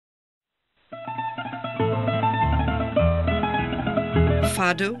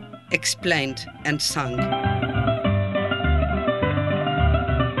Fado, explained and sung.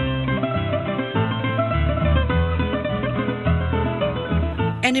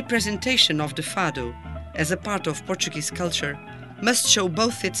 Any presentation of the Fado as a part of Portuguese culture must show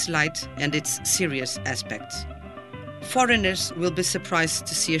both its light and its serious aspects. Foreigners will be surprised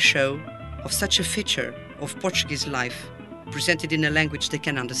to see a show of such a feature of Portuguese life presented in a language they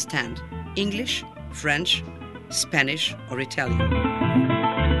can understand: English, French, Spanish or Italian.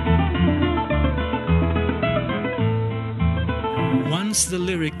 Once the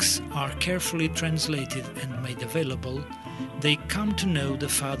lyrics are carefully translated and made available, they come to know the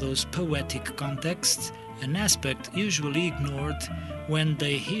Fado's poetic context, an aspect usually ignored when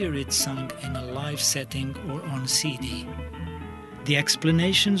they hear it sung in a live setting or on CD. The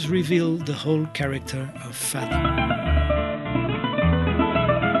explanations reveal the whole character of Fado.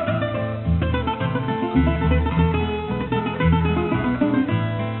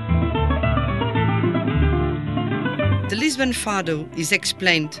 The Lisbon Fado is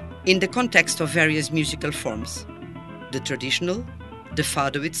explained in the context of various musical forms: the traditional, the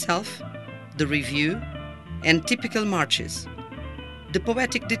Fado itself, the Revue, and typical marches. The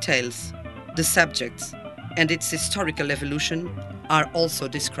poetic details, the subjects, and its historical evolution are also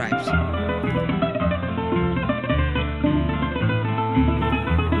described.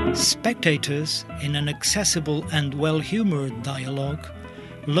 Spectators, in an accessible and well-humored dialogue,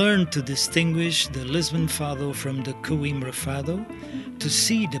 learn to distinguish the Lisbon Fado from the Coimbra Fado, to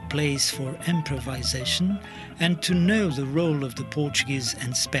see the place for improvisation, and to know the role of the Portuguese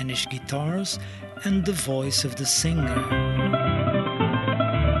and Spanish guitars and the voice of the singer.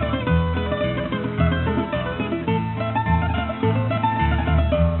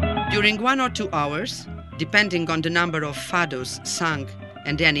 During 1 or 2 hours, depending on the number of fados sung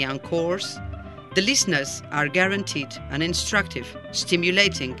and any encores, the listeners are guaranteed an instructive,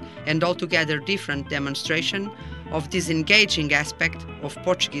 stimulating and altogether different demonstration of this engaging aspect of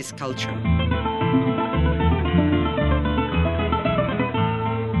Portuguese culture.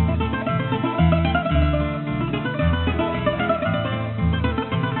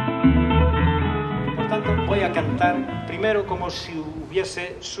 Por tanto, voy a cantar primero como si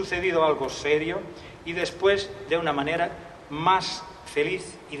hubiese sucedido algo serio y después de una manera más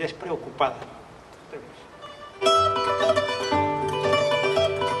feliz y despreocupada.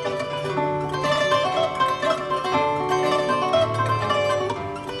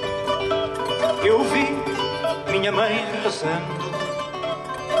 Eu vi minha mãe rezando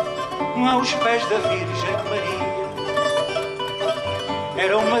aos pés da Virgem Maria.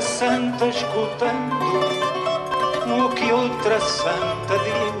 Era uma santa escutando o que outra santa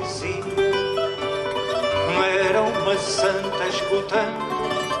dizia. Era uma santa escutando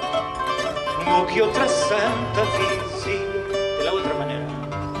o que outra santa dizia. De la outra maneira.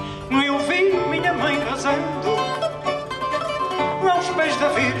 Eu vi minha mãe rezando aos pés da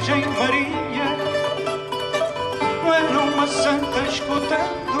Virgem Maria. Era uma santa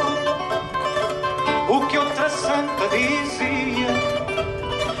escutando o que outra santa dizia.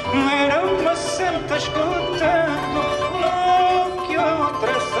 Era uma santa escutando o que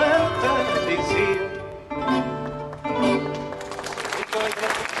outra santa dizia.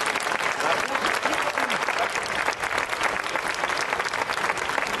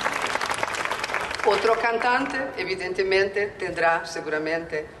 Otro cantante, evidentemente, tendrá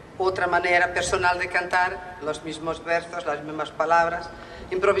seguramente otra manera personal de cantar los mismos versos, las mismas palabras,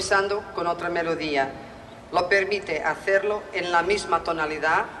 improvisando con otra melodía. Lo permite hacerlo en la misma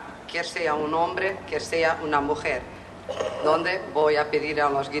tonalidad, que sea un hombre, que sea una mujer, donde voy a pedir a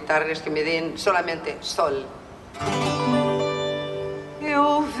los guitarras que me den solamente sol.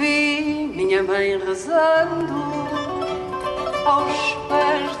 Eu vi minha mãe rezando aos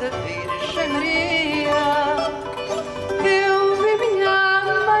pés da Virgem Maria. Eu vi minha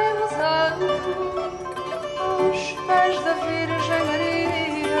mãe rezando aos pés da Virgem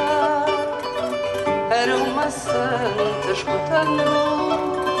Maria. Era uma santa escutando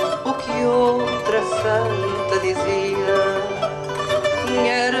o que outra santa dizia.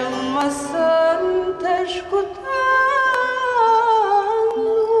 Era uma santa escutando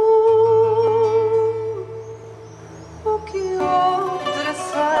o que outra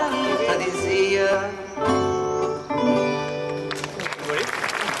santa dizia.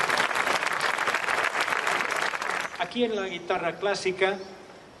 Aquí en la guitarra clásica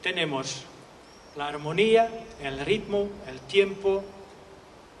tenemos la armonía, el ritmo, el tiempo,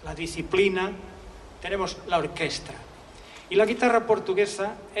 la disciplina, tenemos la orquesta. Y la guitarra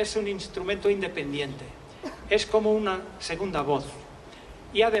portuguesa es un instrumento independiente, es como una segunda voz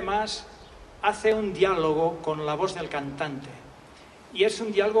y además hace un diálogo con la voz del cantante. y es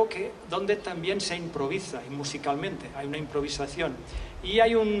un diálogo donde también se improvisa, y musicalmente hay una improvisación. Y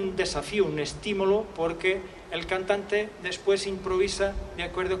hay un desafío, un estímulo, porque el cantante después improvisa de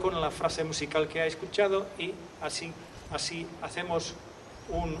acuerdo con la frase musical que ha escuchado, y así hacemos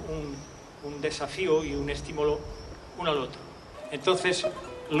un desafío y un estímulo uno al otro. Entonces,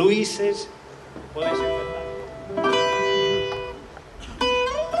 Luises, podéis empezar.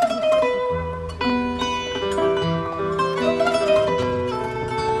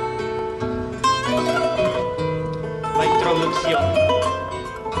 La introducción.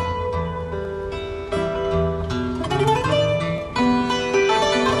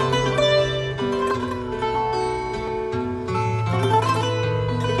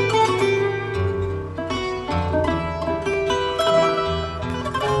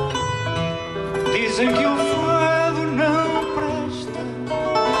 Dizem que o fado não presta,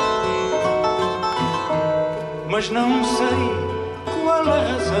 mas não sei qual a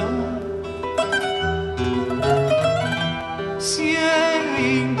razão. Se é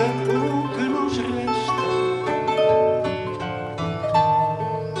ainda o que nos resta,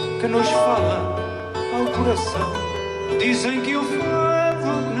 que nos fala ao coração. Dizem que o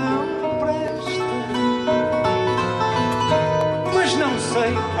fado não presta, mas não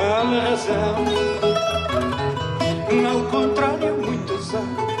sei qual a razão. Ao contrário, muitos há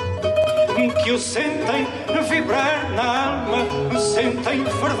que o sentem vibrar na alma, sentem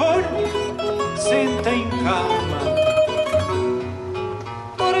fervor, sentem calma.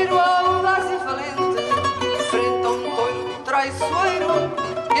 Toureiro audaz e valente, frente a um touro traiçoeiro,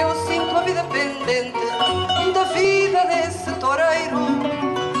 eu sinto a vida pendente da vida desse toureiro.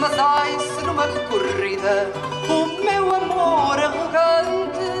 Mas ai, se numa corrida o meu amor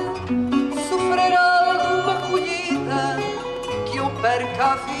arrogante sofrerá alguma colhida, que eu perca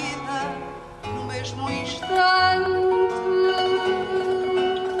a vida no mesmo instante.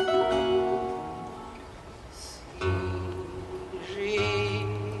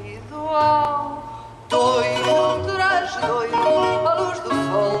 Cingido ao toiro, trajedoiro, à luz do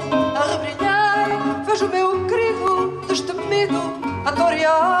sol a rebrilhar, vejo o meu querido destemido a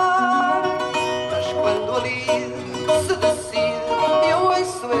torear. Mas quando ali se decide, eu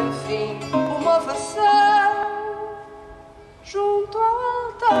ouço enfim uma ovação. Junto ao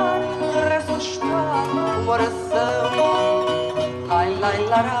altar rezo uma oração. Lai lai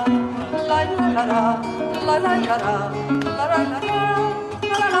lará, lai lai lará, lai lai lará, lai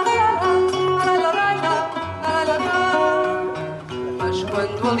lai lará, lai lai lará. Mas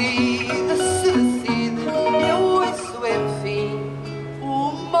quando ali se decide, eu ouço enfim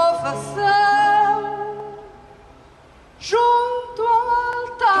uma ovação. Junto ao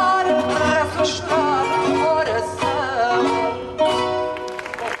altar rezo uma oração.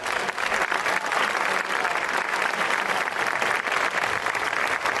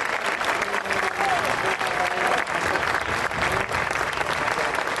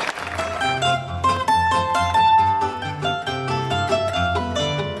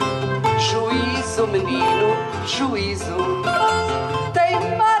 Juízo, menino, juízo.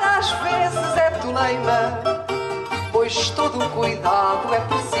 Teimar às vezes é toleima, pois todo o cuidado é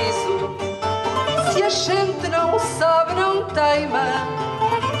preciso. Se a gente não sabe, não teima,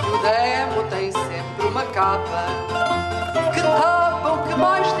 que o demo tem sempre uma capa que tapa o que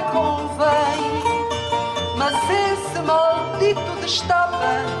mais te convém. Mas esse maldito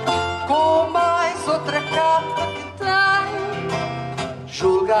destapa com mais outra capa que tem.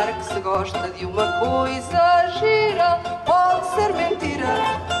 Julgar que se gosta de uma coisa gira pode ser mentira,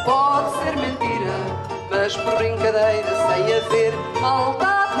 mas por brincadeira sem haver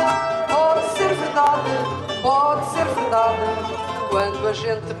maldade. Pode ser verdade, quando a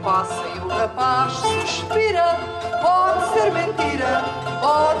gente passa e o rapaz suspira. Pode ser mentira,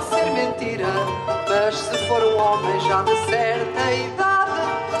 mas se for um homem já de certa idade,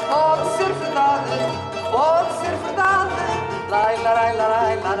 pode ser verdade. Lai larai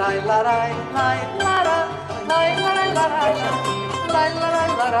larai larai larai lai larai larai larai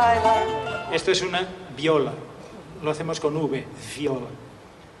larai larai. Esto es una viola, lo hacemos con V, viola.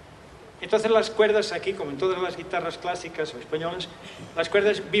 Entonces las cuerdas aquí, como en todas las guitarras clásicas o españolas, las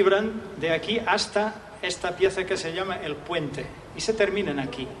cuerdas vibran de aquí hasta esta pieza que se llama el puente y se terminan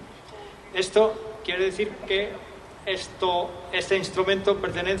aquí. Esto quiere decir que este instrumento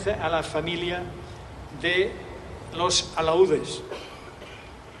pertenece a la familia de los alaúdes.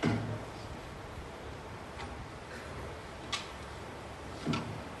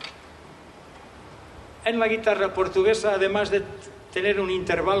 En la guitarra portuguesa, además de tener un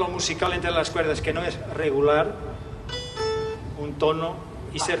intervalo musical entre las cuerdas que no es regular, un tono,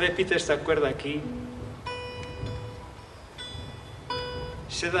 y se repite esta cuerda aquí,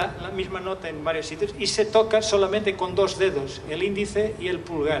 se da la misma nota en varios sitios y se toca solamente con 2 dedos, el índice y el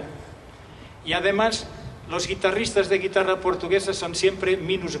pulgar. Y además, los guitarristas de guitarra portuguesa son siempre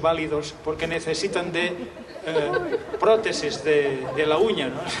minusválidos porque necesitan de prótesis de la uña,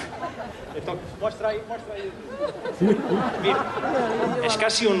 ¿no? Muestra ahí. Mira, es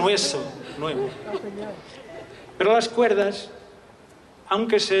casi un hueso nuevo. Pero las cuerdas,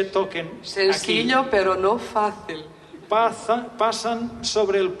 aunque se toquen sencillo, aquí, pero no fácil. pasan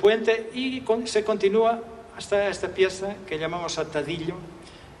sobre el puente y se continúa hasta esta pieza que llamamos atadillo,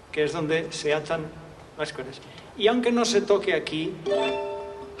 que es donde se atan las cuerdas. Y aunque no se toque aquí,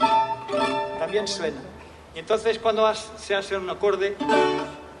 también suena. Y entonces cuando se hace un acorde,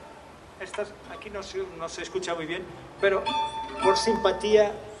 aquí no se escucha muy bien, pero por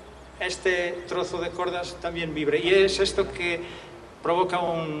simpatía este trozo de cuerdas también vibra. Y es esto que provoca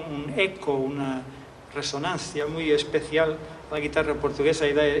un eco, una resonancia muy especial a la guitarra portuguesa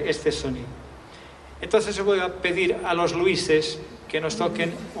y da este sonido. Entonces voy a pedir a los Luises que nos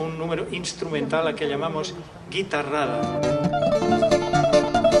toquen un número instrumental a que llamamos guitarrada.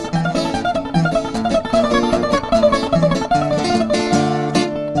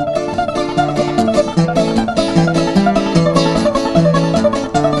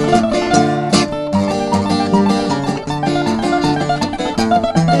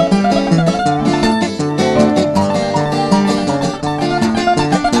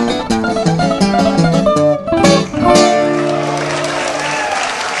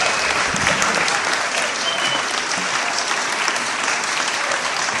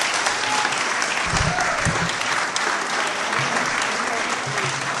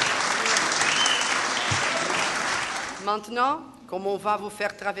 Maintenant, comme on va vous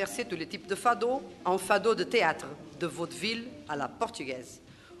faire traverser tous les types de fado, un fado de théâtre, de vaudeville à la portugaise,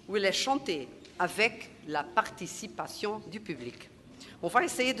 où il est chanté avec la participation du public. On va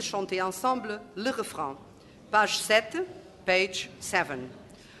essayer de chanter ensemble le refrain. Page 7, page 7.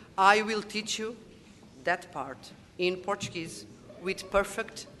 I will teach you that part in Portuguese with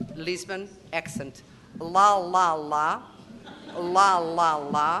perfect Lisbon accent. La, la, la, la, la,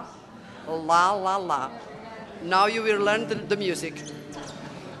 la, la, la, la. Now you will learn the music.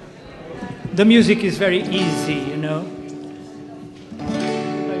 The music is very easy, you know.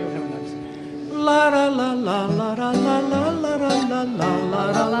 La la la la la la la la la la la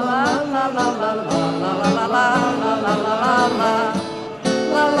la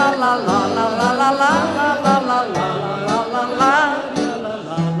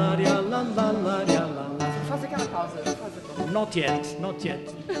Not yet, not yet.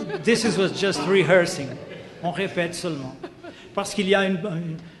 This was just rehearsing. On répète seulement. Parce qu'il y a un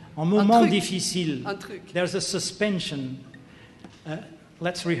moment difficile. Un truc. There's a suspension.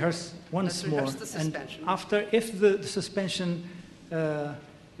 Let's rehearse once more. And after, if the suspension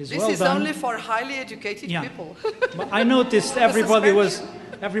is This well is done. only for highly educated people. But I noticed everybody was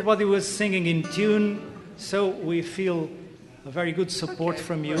singing in tune, so we feel a very good support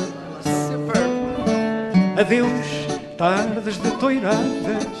from you. Super. Adeus, tardes de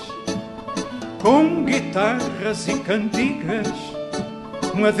toiradas, com guitarras e cantigas.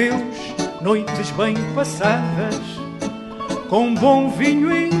 Adeus, noites bem passadas, com bom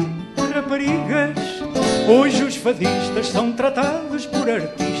vinho e raparigas. Hoje os fadistas são tratados por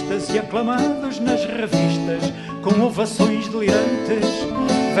artistas e aclamados nas revistas, com ovações delirantes.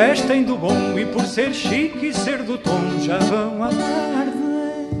 Vestem do bom e por ser chique e ser do tom já vão à tarde.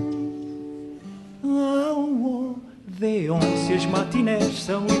 Odeon se as matinés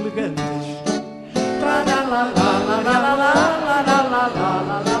são elegantes.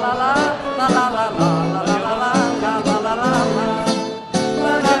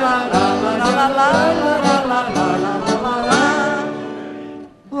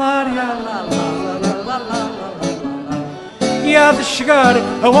 E há de chegar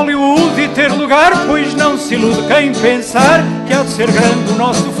a Hollywood e ter lugar, pois não se ilude quem pensar que há de ser grande o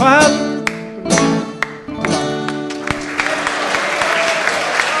nosso fado.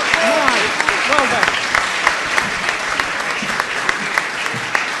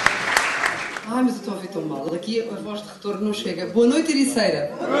 Ai, mas eu estou a ouvir tão mal. Daqui a voz de retorno não chega. Boa noite,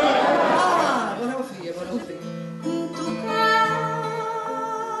 Ericeira. Agora ouvi, agora ouvi.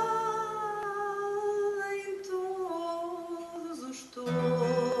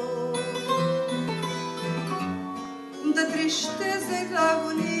 Da tristeza e da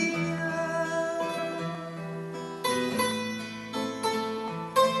agonia,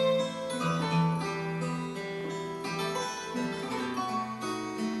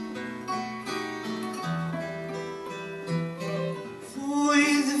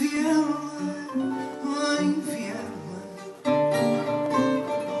 fui de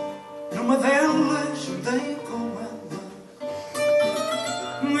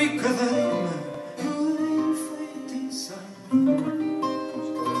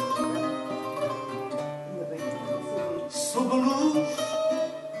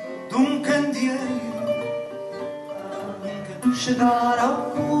chegar ao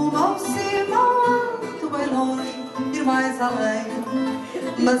cume, ao cima, muito bem longe, ir mais além,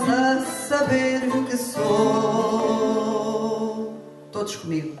 mas a saber que sou, todos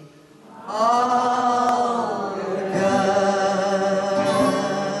comigo,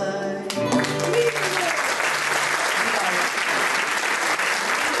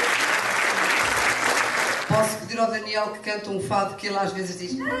 Posso pedir ao Daniel que cante um fado que ele às vezes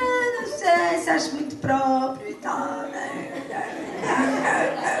diz: não sei, se acho muito próprio e tal.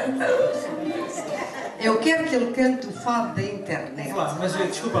 Eu quero que ele cante o fado da internet. Lá, mas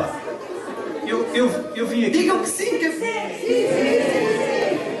desculpa lá. Eu vim aqui... Digam que sim, que sim.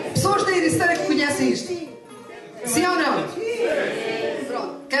 Pessoas da Ericeira que conhecem isto. Sim ou não?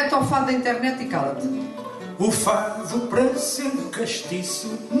 Pronto, canta o fado da internet e cala-te. O fado para ser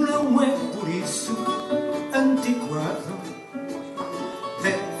castiço não é por isso antiquado.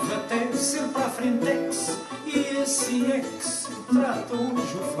 Deve até ser para a frentex e assim é que se trata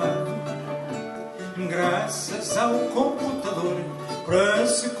hoje o fado. Graças ao computador para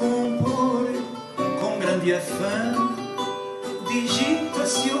se compor com grande afã,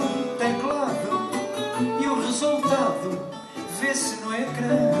 digita-se um teclado e o resultado vê-se no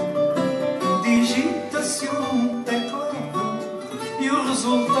ecrã. Digita-se um teclado e o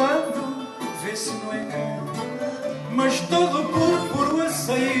resultado vê-se no ecrã. Mas todo púrpuro a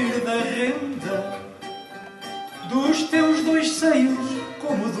sair da renda dos teus dois seios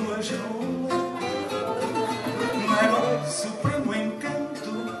como duas rolas. Negócio